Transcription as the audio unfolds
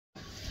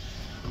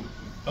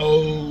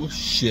Oh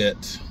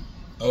shit.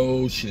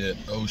 Oh shit.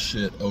 Oh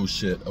shit. Oh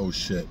shit. Oh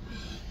shit.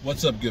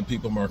 What's up, good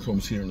people? Mark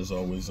Holmes here, and as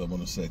always, I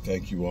want to say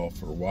thank you all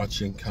for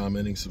watching,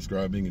 commenting,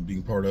 subscribing, and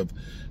being part of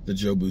the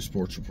Jobu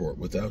Sports Report.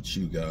 Without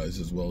you guys,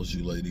 as well as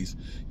you ladies,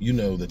 you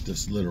know that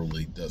this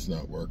literally does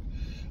not work.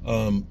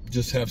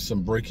 Just have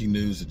some breaking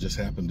news that just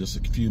happened just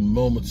a few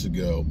moments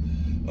ago.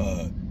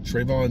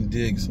 Travon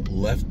Diggs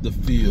left the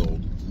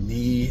field,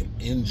 knee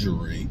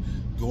injury,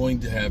 going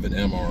to have an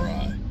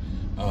MRI.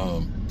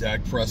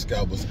 Dak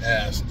Prescott was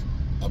asked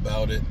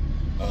about it.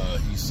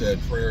 He said,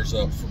 prayers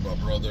up for my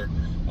brother,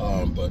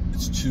 but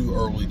it's too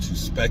early to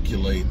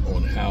speculate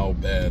on how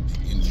bad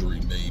the injury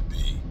may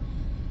be.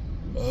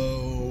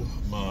 Oh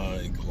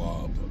my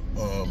glob.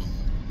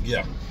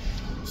 Yeah,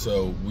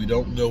 so we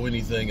don't know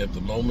anything at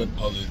the moment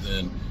other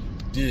than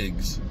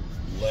Diggs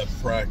left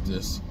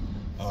practice.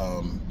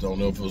 Don't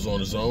know if it was on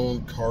his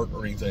own cart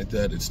or anything like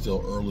that. It's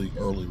still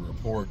early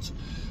reports.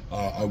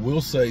 I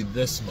will say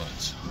this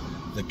much.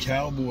 The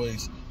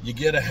Cowboys, you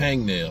get a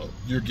hangnail,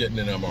 you're getting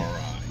an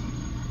MRI.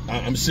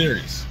 I'm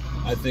serious.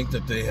 I think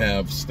that they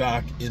have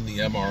stock in the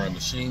MRI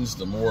machines.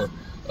 The more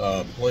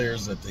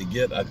players that they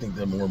get, I think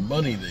the more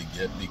money they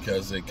get,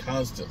 because they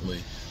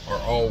constantly are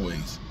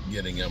always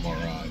getting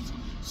MRIs.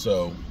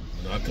 So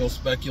we're not going to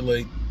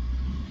speculate.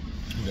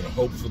 We're going to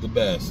hope for the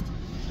best.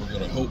 We're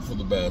going to hope for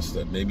the best,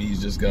 that maybe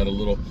he's just got a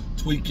little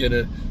tweak in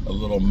it, a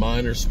little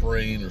minor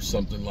sprain or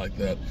something like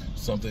that,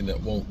 something that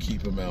won't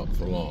keep him out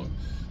for long.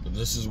 But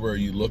this is where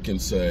you look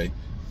and say,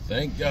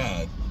 thank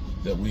God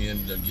that we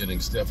ended up getting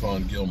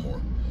Stephon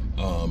Gilmore.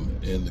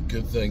 And the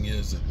good thing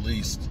is, at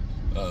least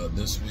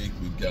this week,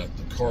 we've got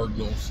the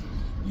Cardinals.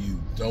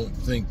 You don't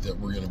think that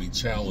we're going to be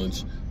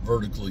challenged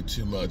vertically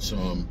too much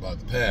by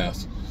the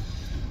pass.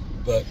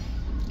 But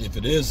if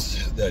it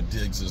is that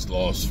Diggs is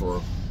lost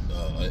for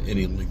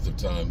any length of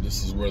time,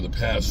 this is where the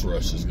pass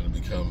rush is going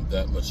to become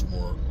that much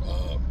more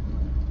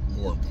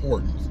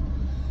important.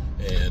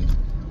 And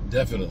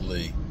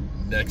definitely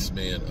next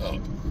man up.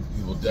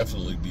 You will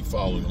definitely be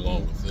following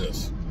along with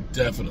this.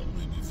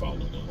 Definitely be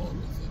following along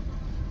with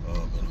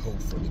it. And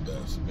hope for the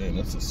best. Man,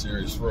 that's a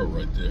serious throw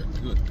right there.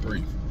 Good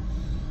grief.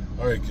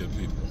 All right, good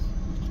people.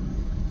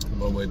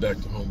 I'm on my way back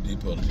to Home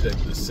Depot to take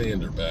this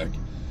sander back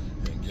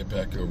and get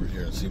back over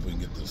here and see if we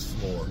can get this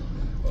floor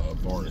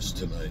varnished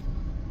tonight.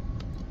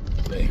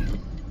 Man,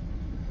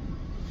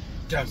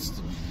 got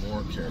to be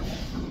more careful.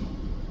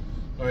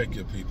 All right,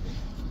 good people.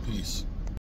 Peace.